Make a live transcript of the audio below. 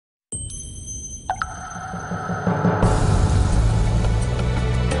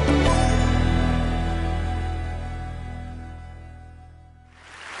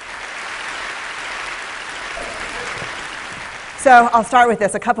So I'll start with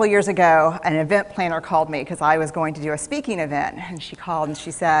this. A couple of years ago, an event planner called me because I was going to do a speaking event. And she called and she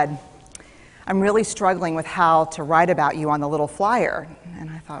said, I'm really struggling with how to write about you on the little flyer. And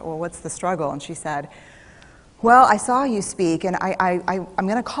I thought, well, what's the struggle? And she said, well, I saw you speak, and I'm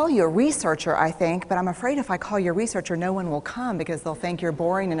going to call you a researcher, I think, but I'm afraid if I call you a researcher, no one will come because they'll think you're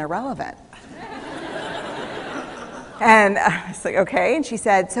boring and irrelevant. And I was like, okay. And she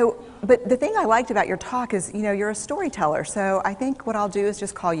said, but the thing I liked about your talk is, you're a storyteller, so I think what I'll do is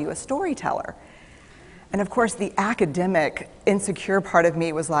just call you a storyteller. And of course, the academic, insecure part of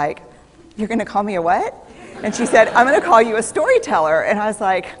me was like, you're going to call me a what? And she said, I'm going to call you a storyteller. And I was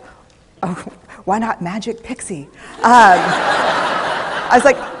like, oh, why not Magic Pixie? I was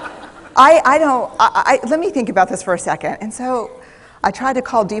like, let me think about this for a second. And so I tried to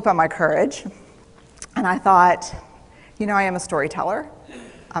call deep on my courage, and I thought, I am a storyteller.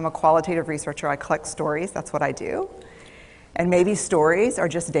 I'm a qualitative researcher. I collect stories. That's what I do. And maybe stories are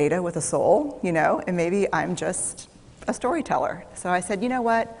just data with a soul, and maybe I'm just a storyteller. So I said, you know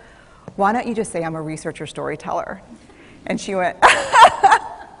what? Why don't you just say I'm a researcher storyteller? And she went,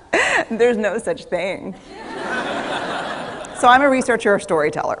 there's no such thing. So I'm a researcher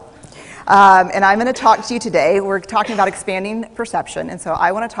storyteller. And I'm going to talk to you today. We're talking about expanding perception. And so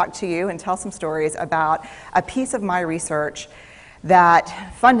I want to talk to you and tell some stories about a piece of my research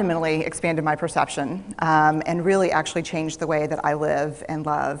that fundamentally expanded my perception and really actually changed the way that I live and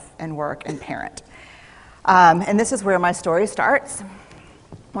love and work and parent. And this is where my story starts.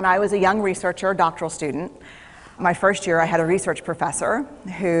 When I was a young researcher, doctoral student, my first year I had a research professor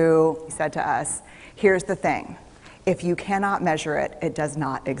who said to us, here's the thing, if you cannot measure it, it does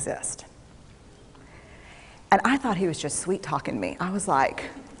not exist. And I thought he was just sweet-talking me. I was like,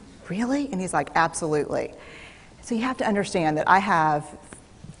 really? And he's like, absolutely. So you have to understand that I have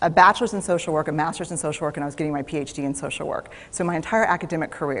a bachelor's in social work, a master's in social work, and I was getting my PhD in social work. So my entire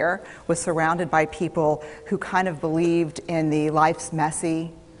academic career was surrounded by people who kind of believed in the life's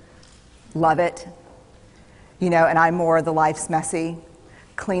messy, love it, and I'm more the life's messy,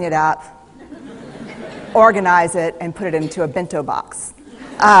 clean it up, organize it, and put it into a bento box.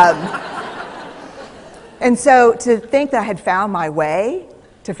 And so to think that I had found my way,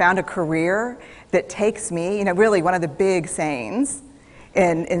 to found a career that takes me, really one of the big sayings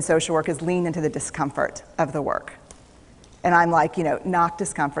in social work is lean into the discomfort of the work. And I'm like, knock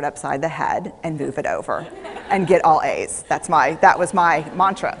discomfort upside the head and move it over and get all A's. That was my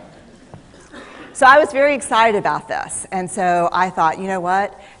mantra. So I was very excited about this. And so I thought, you know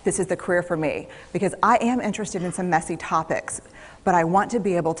what? This is the career for me because I am interested in some messy topics, but I want to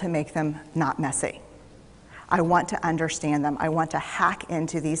be able to make them not messy. I want to understand them. I want to hack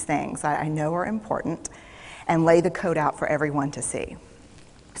into these things that I know are important and lay the code out for everyone to see.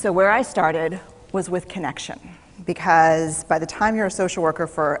 So where I started was with connection, because by the time you're a social worker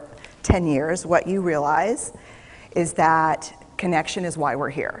for 10 years, what you realize is that connection is why we're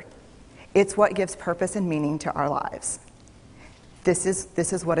here. It's what gives purpose and meaning to our lives. This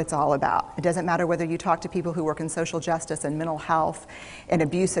is what it's all about. It doesn't matter whether you talk to people who work in social justice and mental health and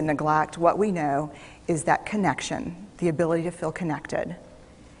abuse and neglect. What we know is that connection, the ability to feel connected,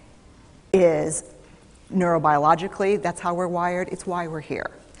 is neurobiologically, that's how we're wired, it's why we're here.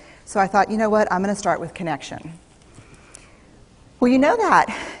 So I thought, you know what, I'm going to start with connection. Well,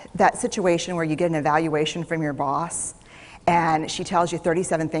 that situation where you get an evaluation from your boss and she tells you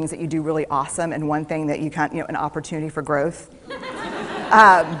 37 things that you do really awesome and one thing that you can't, an opportunity for growth.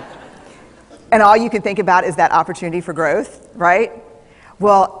 And all you can think about is that opportunity for growth, right?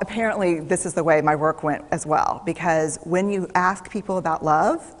 Well, apparently this is the way my work went as well, because when you ask people about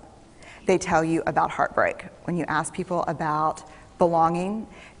love, they tell you about heartbreak. When you ask people about belonging,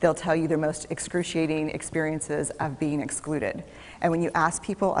 they'll tell you their most excruciating experiences of being excluded. And when you ask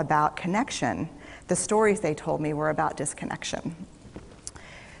people about connection, the stories they told me were about disconnection.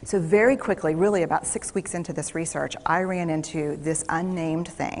 So very quickly, really about 6 weeks into this research, I ran into this unnamed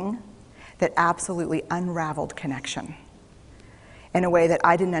thing that absolutely unraveled connection in a way that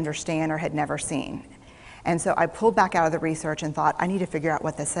I didn't understand or had never seen. And so I pulled back out of the research and thought, I need to figure out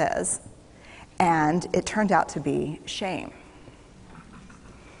what this is. And it turned out to be shame.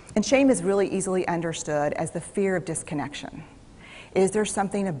 And shame is really easily understood as the fear of disconnection. Is there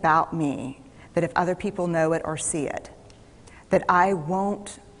something about me that if other people know it or see it, that I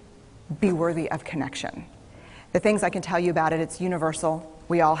won't be worthy of connection? The things I can tell you about it, it's universal.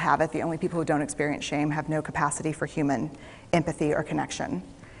 We all have it. The only people who don't experience shame have no capacity for human empathy or connection.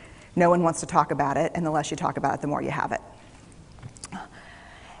 No one wants to talk about it, and the less you talk about it, the more you have it.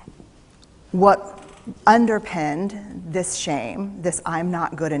 What underpinned this shame, this I'm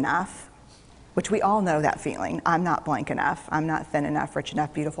not good enough, which we all know that feeling. I'm not blank enough. I'm not thin enough, rich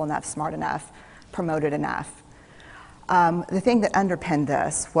enough, beautiful enough, smart enough, promoted enough. The thing that underpinned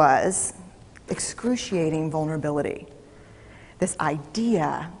this was excruciating vulnerability. This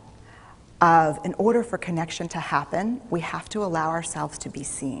idea of, in order for connection to happen, we have to allow ourselves to be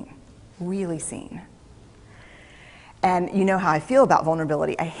seen, really seen. And you know how I feel about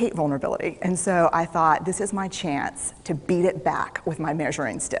vulnerability. I hate vulnerability. And so I thought, this is my chance to beat it back with my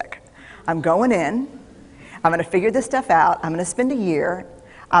measuring stick. I'm going in, I'm going to figure this stuff out, I'm going to spend a year,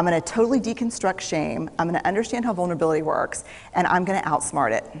 I'm going to totally deconstruct shame, I'm going to understand how vulnerability works, and I'm going to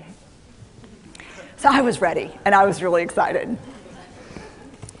outsmart it. So I was ready, and I was really excited.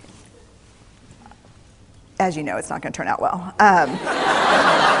 As you know, it's not going to turn out well.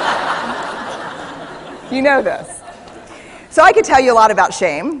 You know this. So I could tell you a lot about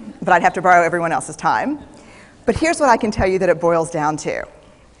shame, but I'd have to borrow everyone else's time. But here's what I can tell you that it boils down to.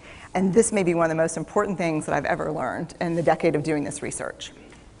 And this may be one of the most important things that I've ever learned in the decade of doing this research.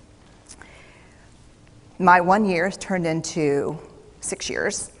 My 1 year has turned into 6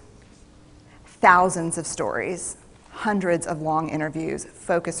 years, thousands of stories, hundreds of long interviews,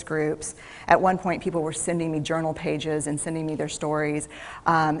 focus groups. At one point, people were sending me journal pages and sending me their stories,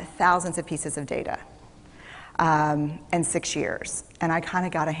 thousands of pieces of data. And 6 years. And I kind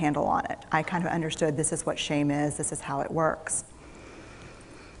of got a handle on it. I kind of understood this is what shame is, this is how it works.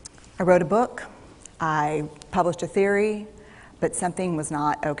 I wrote a book, I published a theory, but something was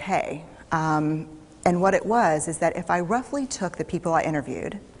not okay. And what it was is that if I roughly took the people I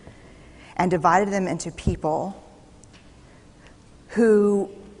interviewed and divided them into people who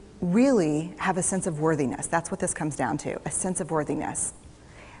really have a sense of worthiness, that's what this comes down to, a sense of worthiness.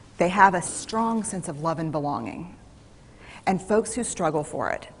 They have a strong sense of love and belonging. And folks who struggle for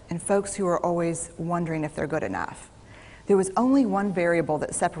it, and folks who are always wondering if they're good enough. There was only one variable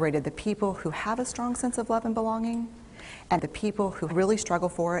that separated the people who have a strong sense of love and belonging and the people who really struggle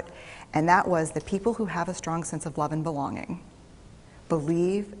for it, and that was the people who have a strong sense of love and belonging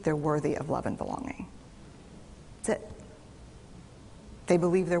believe they're worthy of love and belonging. That's it. They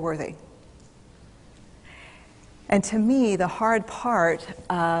believe they're worthy. And to me, the hard part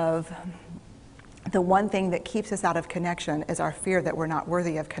of the one thing that keeps us out of connection is our fear that we're not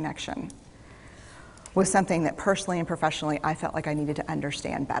worthy of connection, was something that personally and professionally I felt like I needed to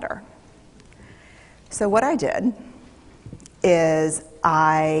understand better. So what I did is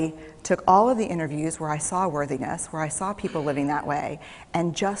I took all of the interviews where I saw worthiness, where I saw people living that way,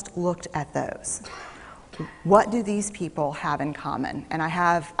 and just looked at those. What do these people have in common? And I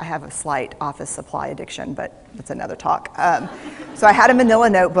have a slight office supply addiction, but that's another talk. So I had a manila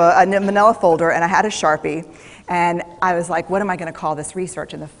notebook, a manila folder, and I had a Sharpie, and I was like, what am I going to call this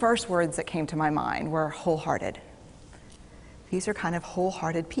research? And the first words that came to my mind were wholehearted. These are kind of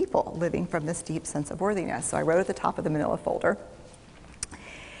wholehearted people living from this deep sense of worthiness. So I wrote at the top of the manila folder,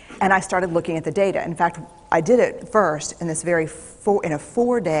 and I started looking at the data. In fact, I did it first in this in a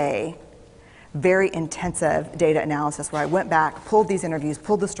 4-day, very intensive data analysis where I went back, pulled these interviews,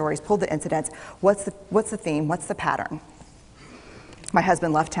 pulled the stories, pulled the incidents. What's the theme? What's the pattern? My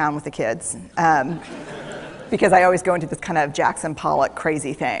husband left town with the kids because I always go into this kind of Jackson Pollock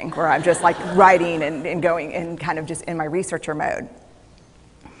crazy thing where I'm just like writing and going and kind of just in my researcher mode.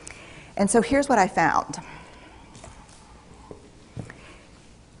 And so here's what I found.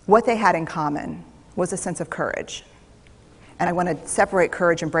 What they had in common was a sense of courage. And I want to separate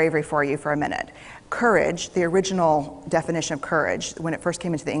courage and bravery for you for a minute. Courage, the original definition of courage, when it first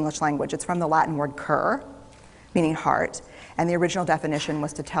came into the English language, it's from the Latin word cur, meaning heart. And the original definition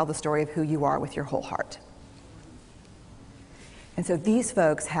was to tell the story of who you are with your whole heart. And so these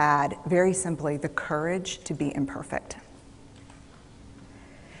folks had, very simply, the courage to be imperfect.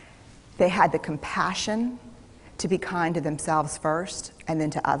 They had the compassion to be kind to themselves first and then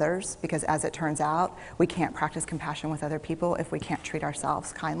to others, because as it turns out, we can't practice compassion with other people if we can't treat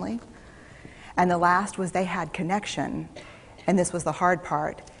ourselves kindly. And the last was they had connection, and this was the hard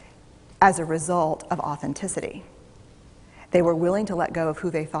part, as a result of authenticity. They were willing to let go of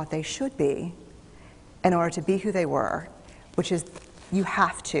who they thought they should be in order to be who they were, which is, you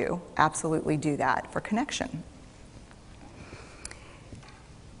have to absolutely do that for connection.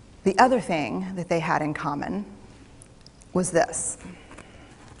 The other thing that they had in common was this.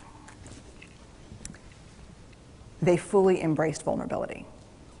 They fully embraced vulnerability.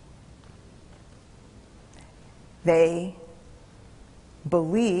 They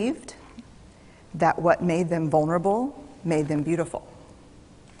believed that what made them vulnerable made them beautiful.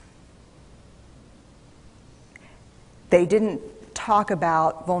 They didn't talk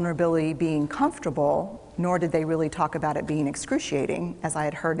about vulnerability being comfortable, nor did they really talk about it being excruciating, as I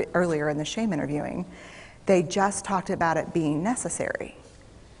had heard earlier in the shame interviewing. They just talked about it being necessary.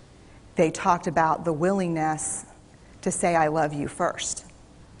 They talked about the willingness to say I love you first.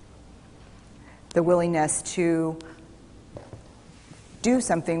 The willingness to do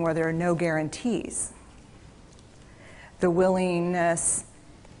something where there are no guarantees. The willingness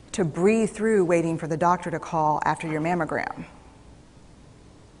to breathe through waiting for the doctor to call after your mammogram.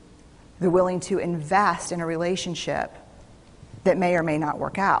 The willing to invest in a relationship that may or may not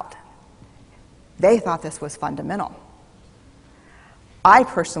work out. They thought this was fundamental. I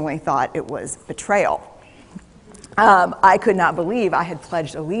personally thought it was betrayal. I could not believe I had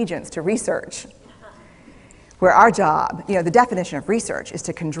pledged allegiance to research, where our job, the definition of research is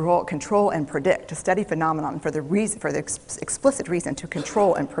to control and predict, to study phenomenon for the explicit reason to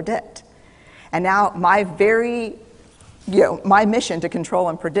control and predict. And now my mission to control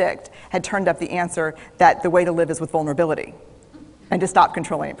and predict had turned up the answer that the way to live is with vulnerability and to stop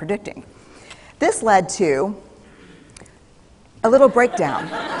controlling and predicting. This led to a little breakdown,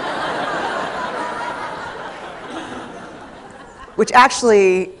 which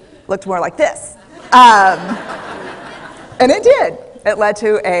actually looked more like this. And it did. It led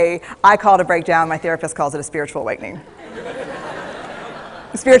to I call it a breakdown, my therapist calls it a spiritual awakening.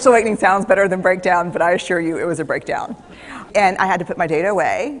 Spiritual awakening sounds better than breakdown, but I assure you it was a breakdown. And I had to put my data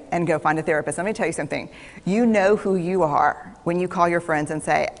away and go find a therapist. Let me tell you something. You know who you are when you call your friends and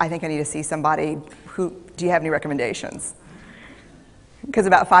say, I think I need to see somebody. Do you have any recommendations? Because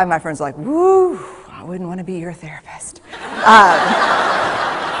about 5 of my friends are like, woo, I wouldn't want to be your therapist. And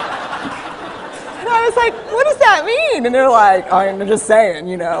I was like, what does that mean? And they're like, I'm just saying,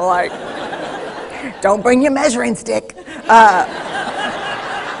 don't bring your measuring stick. It's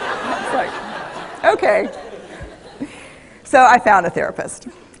like, okay. So I found a therapist.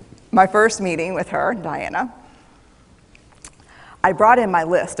 My first meeting with her, Diana, I brought in my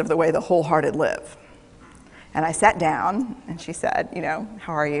list of the way the wholehearted live. And I sat down, and she said,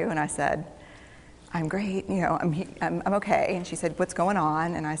 how are you? And I said, I'm great, I'm okay. And she said, what's going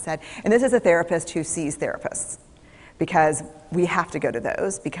on? And I said, and this is a therapist who sees therapists, because we have to go to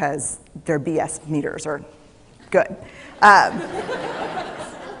those because their BS meters are good. And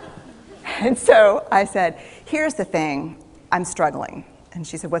so I said, here's the thing, I'm struggling. And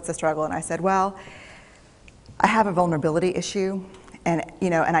she said, what's the struggle? And I said, well, I have a vulnerability issue, and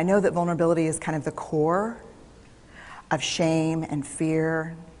I know that vulnerability is kind of the core of shame and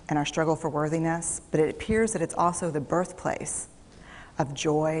fear and our struggle for worthiness, but it appears that it's also the birthplace of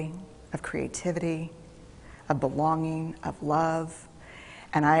joy, of creativity, of belonging, of love,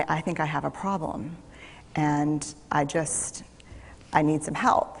 and I think I have a problem, and I need some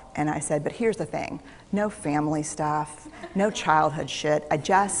help. And I said, but here's the thing, no family stuff, no childhood shit, I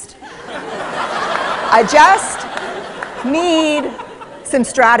just need some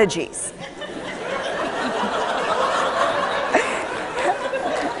strategies.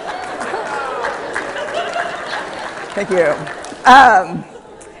 Thank you.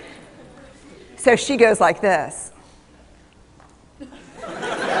 So she goes like this.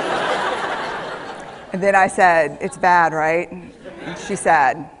 And then I said, it's bad, right? And she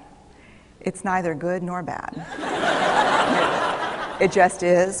said, it's neither good nor bad. It just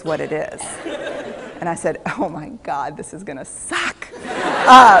is what it is. And I said, oh my God, this is gonna suck.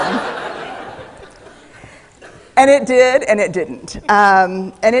 And it did, and it didn't.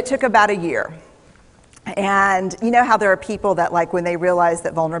 And it took about a year. And you know how there are people that, like, when they realize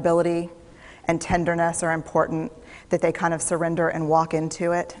that vulnerability and tenderness are important, that they kind of surrender and walk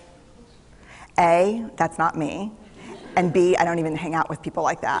into it? A, that's not me. And B, I don't even hang out with people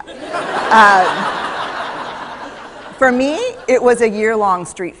like that. For me, it was a year-long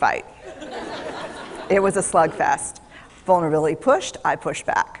street fight. It was a slugfest. Vulnerability pushed, I pushed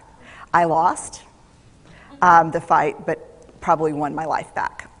back. I lost the fight, but probably won my life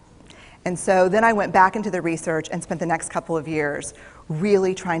back. And so then I went back into the research and spent the next couple of years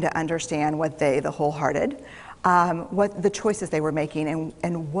really trying to understand what the wholehearted, what the choices they were making,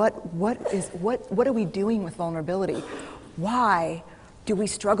 and what are we doing with vulnerability? Why do we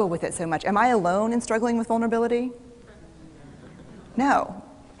struggle with it so much? Am I alone in struggling with vulnerability? No.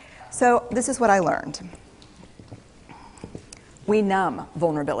 So this is what I learned. We numb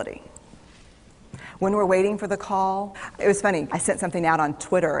vulnerability. When we're waiting for the call, it was funny, I sent something out on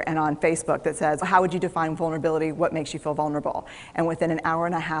Twitter and on Facebook that says, how would you define vulnerability? What makes you feel vulnerable? And within an hour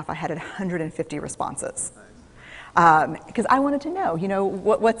and a half, I had 150 responses. Because I wanted to know,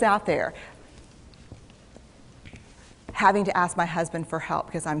 what's out there. Having to ask my husband for help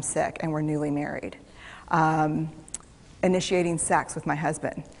because I'm sick and we're newly married. initiating sex with my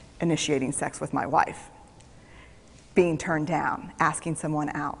husband, initiating sex with my wife, being turned down, asking someone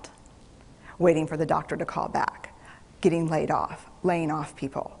out, waiting for the doctor to call back, getting laid off, laying off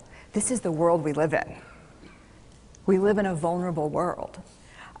people. This is the world we live in. We live in a vulnerable world.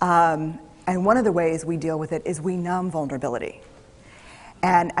 And one of the ways we deal with it is we numb vulnerability.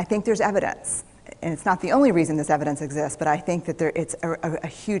 And I think there's evidence, and it's not the only reason this evidence exists, but I think that it's a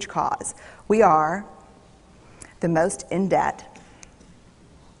huge cause. We are the most in debt,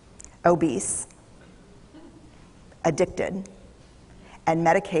 obese, addicted, and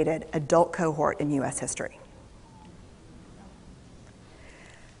medicated adult cohort in US history.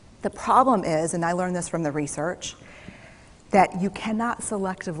 The problem is, and I learned this from the research, that you cannot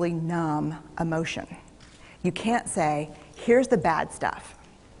selectively numb emotion. You can't say, here's the bad stuff.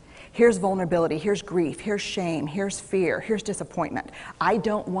 Here's vulnerability, here's grief, here's shame, here's fear, here's disappointment. I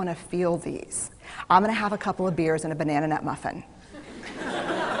don't want to feel these. I'm going to have a couple of beers and a banana nut muffin.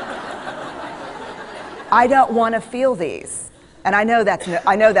 I don't want to feel these. And I know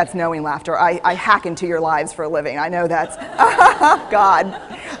that's knowing laughter. I hack into your lives for a living. I know that's, God.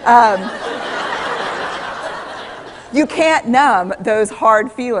 You can't numb those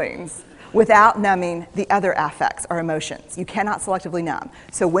hard feelings without numbing the other affects or emotions. You cannot selectively numb.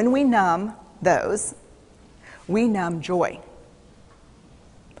 So when we numb those, we numb joy.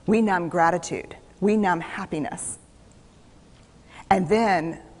 We numb gratitude. We numb happiness. And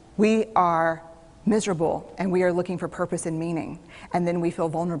then we are miserable and we are looking for purpose and meaning. And then we feel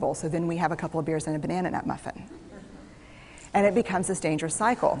vulnerable. So then we have a couple of beers and a banana nut muffin. And it becomes this dangerous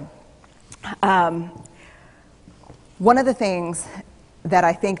cycle. One of the things that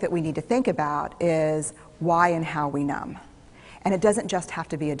I think that we need to think about is why and how we numb. And it doesn't just have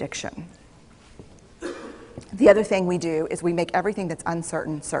to be addiction. The other thing we do is we make everything that's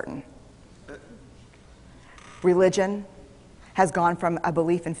uncertain certain. Religion has gone from a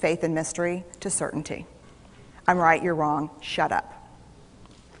belief in faith and mystery to certainty. I'm right, you're wrong, shut up.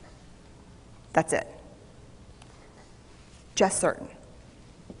 That's it. Just certain.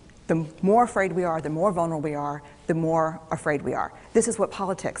 The more afraid we are, the more vulnerable we are, the more afraid we are. This is what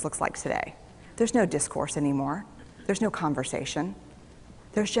politics looks like today. There's no discourse anymore. There's no conversation.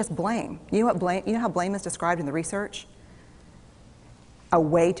 There's just blame. You know how blame is described in the research? A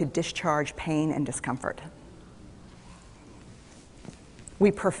way to discharge pain and discomfort. We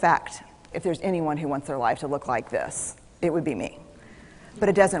perfect. If there's anyone who wants their life to look like this, it would be me. But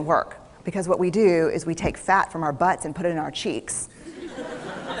it doesn't work, because what we do is we take fat from our butts and put it in our cheeks.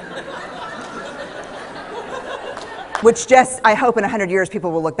 Which just, I hope in 100 years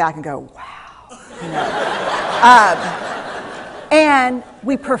people will look back and go, wow. You know? And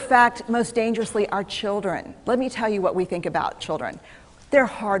we perfect, most dangerously, our children. Let me tell you what we think about children. They're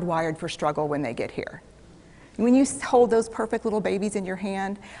hardwired for struggle when they get here. When you hold those perfect little babies in your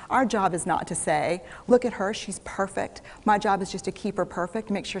hand, our job is not to say, look at her, she's perfect. My job is just to keep her perfect,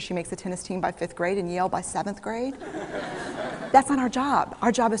 make sure she makes the tennis team by 5th grade and Yale by 7th grade. That's not our job.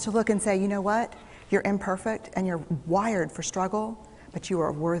 Our job is to look and say, you know what? You're imperfect and you're wired for struggle, but you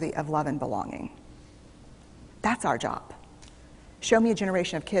are worthy of love and belonging. That's our job. Show me a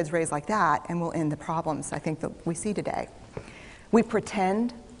generation of kids raised like that and we'll end the problems I think that we see today. We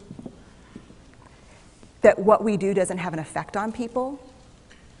pretend that what we do doesn't have an effect on people.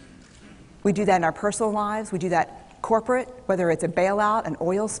 We do that in our personal lives. We do that corporate, whether it's a bailout, an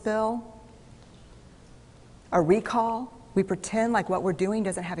oil spill, a recall. We pretend like what we're doing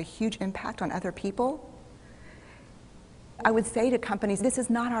doesn't have a huge impact on other people. I would say to companies, this is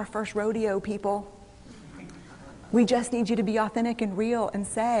not our first rodeo, people. We just need you to be authentic and real and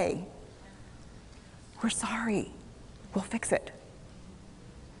say, we're sorry, we'll fix it.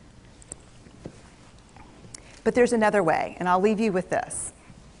 But there's another way, and I'll leave you with this.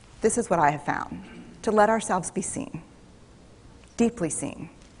 This is what I have found. To let ourselves be seen, deeply seen,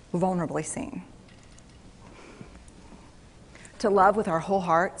 vulnerably seen. To love with our whole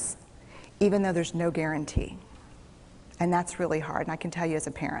hearts, even though there's no guarantee. And that's really hard, and I can tell you as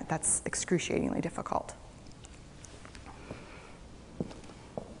a parent, that's excruciatingly difficult.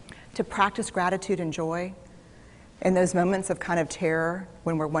 To practice gratitude and joy in those moments of kind of terror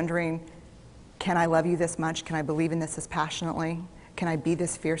when we're wondering, can I love you this much? Can I believe in this as passionately? Can I be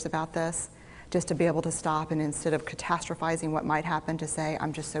this fierce about this? Just to be able to stop and instead of catastrophizing what might happen, to say,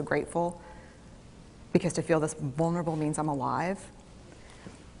 I'm just so grateful. Because to feel this vulnerable means I'm alive.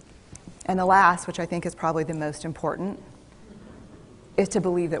 And the last, which I think is probably the most important, is to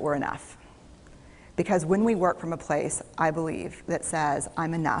believe that we're enough. Because when we work from a place, I believe, that says,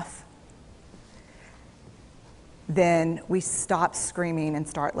 I'm enough, then we stop screaming and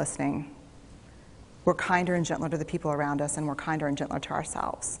start listening. we're kinder and gentler to the people around us, and we're kinder and gentler to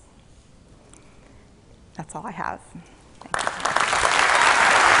ourselves. That's all I have. Thank you.